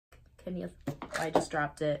Can you? I just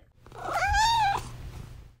dropped it.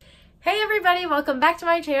 Hey everybody, welcome back to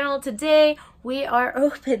my channel. Today we are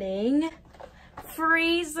opening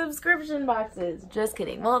free subscription boxes. Just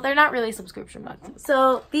kidding. Well, they're not really subscription boxes.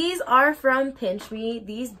 So these are from PinchMe.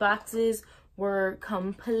 These boxes were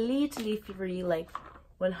completely free, like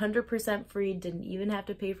 100% free. Didn't even have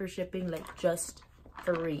to pay for shipping, like just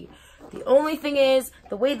free. The only thing is,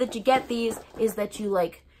 the way that you get these is that you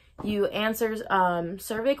answer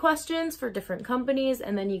survey questions for different companies,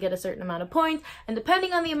 and then you get a certain amount of points, and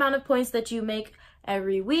depending on the amount of points that you make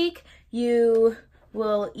every week, you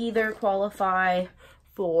will either qualify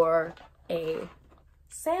for a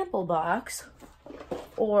sample box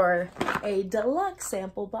or a deluxe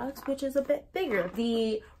sample box, which is a bit bigger.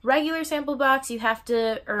 The regular sample box, you have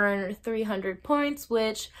to earn 300 points,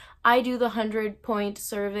 which I do the 100-point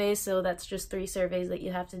survey, so that's just 3 surveys that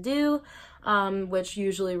you have to do, which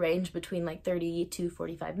usually range between like 30 to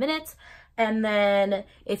 45 minutes. And then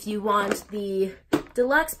if you want the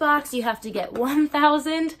deluxe box, you have to get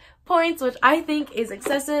 1,000 points, which I think is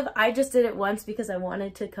excessive. I just did it once because I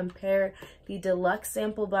wanted to compare the deluxe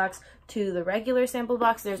sample box to the regular sample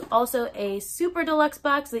box. There's also a super deluxe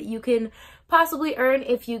box that you can possibly earn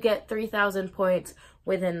if you get 3,000 points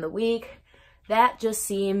within the week. That just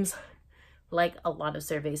seems like a lot of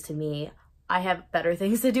surveys to me. I have better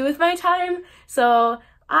things to do with my time, so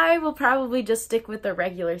I will probably just stick with the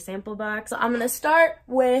regular sample box. So I'm gonna start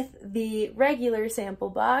with the regular sample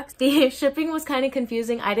box. The shipping was kind of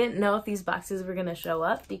confusing. I didn't know if these boxes were gonna show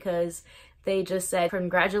up because they just said,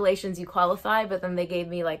 congratulations, you qualify, but then they gave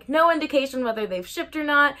me like no indication whether they've shipped or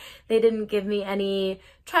not. They didn't give me any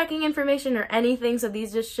tracking information or anything, so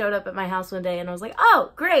these just showed up at my house one day and I was like,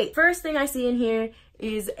 oh, great. First thing I see in here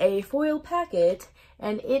is a foil packet,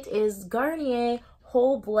 and it is Garnier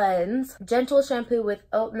Whole Blends Gentle Shampoo with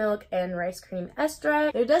Oat Milk and Rice Cream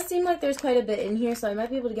Ester-c. There does seem like there's quite a bit in here, so I might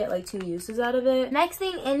be able to get like 2 uses out of it. Next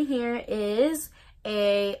thing in here is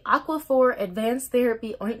a Aquaphor Advanced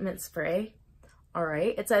Therapy Ointment Spray.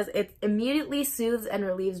 Alright, it says it immediately soothes and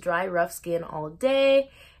relieves dry, rough skin all day,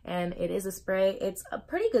 and it is a spray. It's a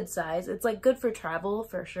pretty good size. It's like good for travel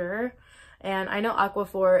for sure. And I know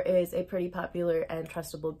Aquaphor is a pretty popular and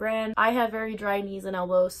trustable brand. I have very dry knees and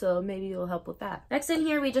elbows, so maybe it'll help with that. Next in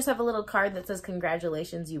here, we just have a little card that says,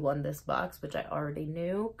 congratulations, you won this box, which I already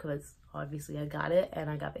knew because obviously I got it and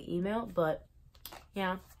I got the email, but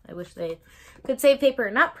yeah, I wish they could save paper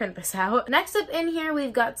and not print this out. Next up in here,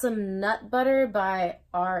 we've got some nut butter by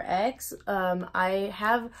RX. I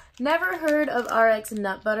have never heard of RX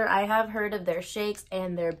nut butter. I have heard of their shakes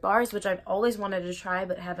and their bars, which I've always wanted to try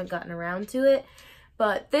but haven't gotten around to it.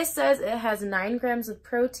 But this says it has 9 grams of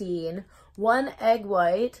protein, 1 egg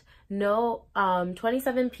white,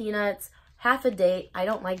 27 peanuts, half a date. I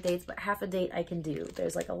don't like dates, but half a date I can do.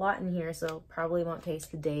 There's like a lot in here, so probably won't taste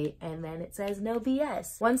the date. And then it says no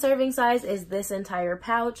BS. 1 serving size is this entire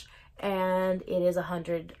pouch, and it is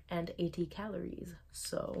 180 calories.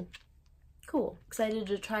 So cool. Excited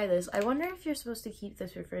to try this. I wonder if you're supposed to keep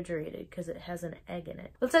this refrigerated because it has an egg in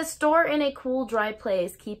it. It says store in a cool, dry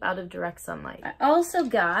place. Keep out of direct sunlight. I also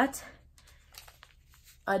got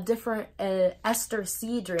a different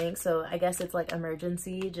ester-c drink, so I guess it's like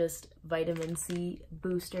emergency, just vitamin C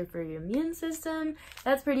booster for your immune system.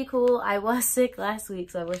 That's pretty cool. I was sick last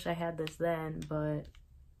week, so I wish I had this then, but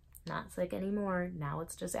not sick anymore. Now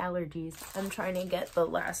it's just allergies. I'm trying to get the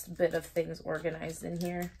last bit of things organized in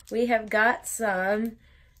here. We have got some,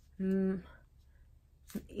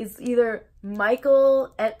 it's either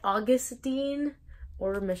Michael et Augustine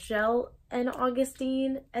or Michelle and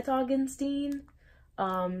Augustine et Augustine.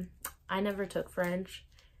 I never took French,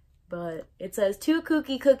 but it says 2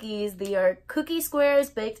 cookies. They are cookie squares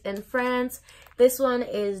baked in France. This one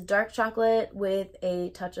is dark chocolate with a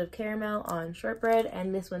touch of caramel on shortbread,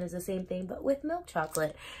 and this one is the same thing but with milk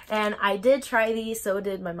chocolate. And I did try these, so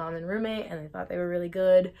did my mom and roommate, and I thought they were really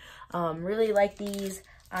good. Really like these.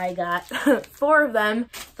 I got 4 of them.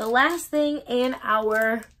 The last thing in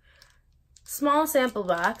our small sample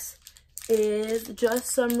box is just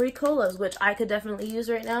some Ricolas, which I could definitely use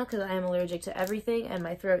right now because I am allergic to everything and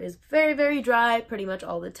my throat is very, very dry pretty much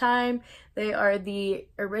all the time. They are the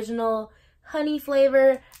original honey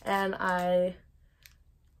flavor, and I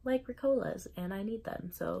like Ricolas and I need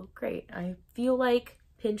them, so great. I feel like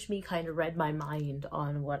PinchMe kind of read my mind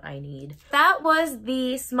on what I need. That was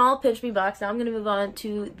the small PinchMe box. Now I'm going to move on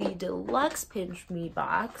to the deluxe PinchMe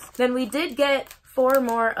box. Then we did get 4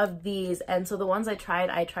 more of these, and so the ones I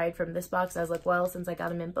tried from this box. I was like, well, since I got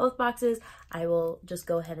them in both boxes, I will just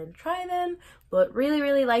go ahead and try them. But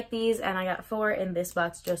really like these, and I got 4 in this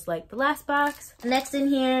box just like the last box. Next in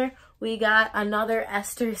here, we got another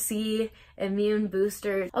ester-c immune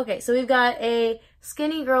booster. Okay, so we've got a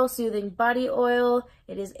Skinny Girl Soothing Body Oil.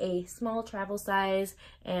 It is a small travel size,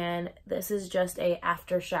 and this is just a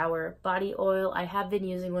after shower body oil. I have been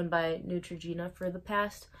using one by Neutrogena for the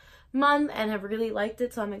past month and have really liked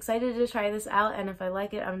it, so I'm excited to try this out, and if I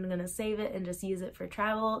like it, I'm gonna save it and just use it for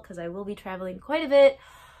travel because I will be traveling quite a bit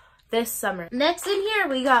this summer. Next in here,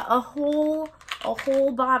 we got a whole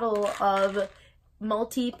bottle of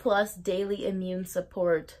multi-plus daily immune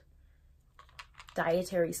support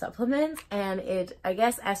dietary supplements, and I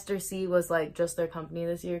guess ester-c was like just their company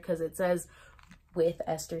this year because it says with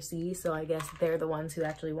ester-c, so I guess they're the ones who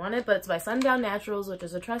actually want it, but it's by Sundown Naturals, which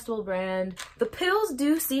is a trustable brand. The pills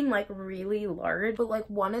do seem like really large, but like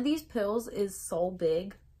one of these pills is so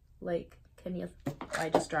big, like, I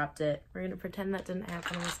just dropped it. We're gonna pretend that didn't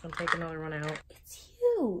happen. I'm just gonna take another one out. It's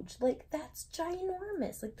huge, like that's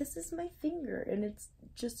ginormous. Like this is my finger and it's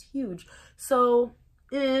just huge. So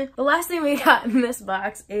the last thing we got in this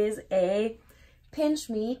box is a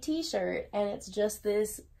PinchMe t-shirt, and it's just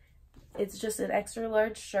an extra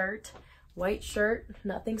large shirt, white shirt,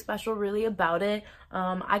 nothing special really about it.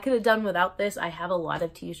 I could have done without this. I have a lot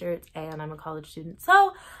of t-shirts and I'm a college student,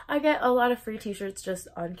 so I get a lot of free t-shirts just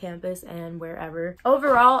on campus and wherever.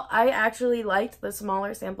 Overall, I actually liked the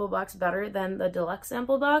smaller sample box better than the deluxe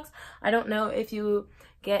sample box. I don't know if you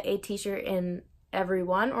get a t-shirt in every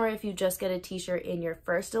one or if you just get a t-shirt in your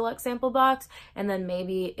first deluxe sample box, and then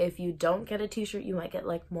maybe if you don't get a t-shirt you might get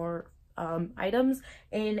like more items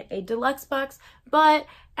in a deluxe box. But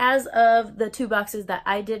as of the 2 boxes that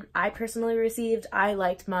I personally received, I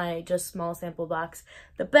liked my just small sample box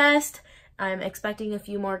the best. I'm expecting a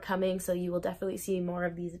few more coming, so you will definitely see more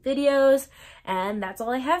of these videos, and that's all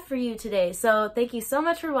I have for you today. So thank you so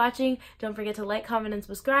much for watching. Don't forget to like, comment, and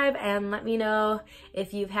subscribe, and let me know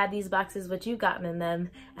if you've had these boxes, what you've gotten in them,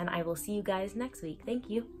 and I will see you guys next week. Thank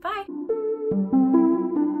you. Bye.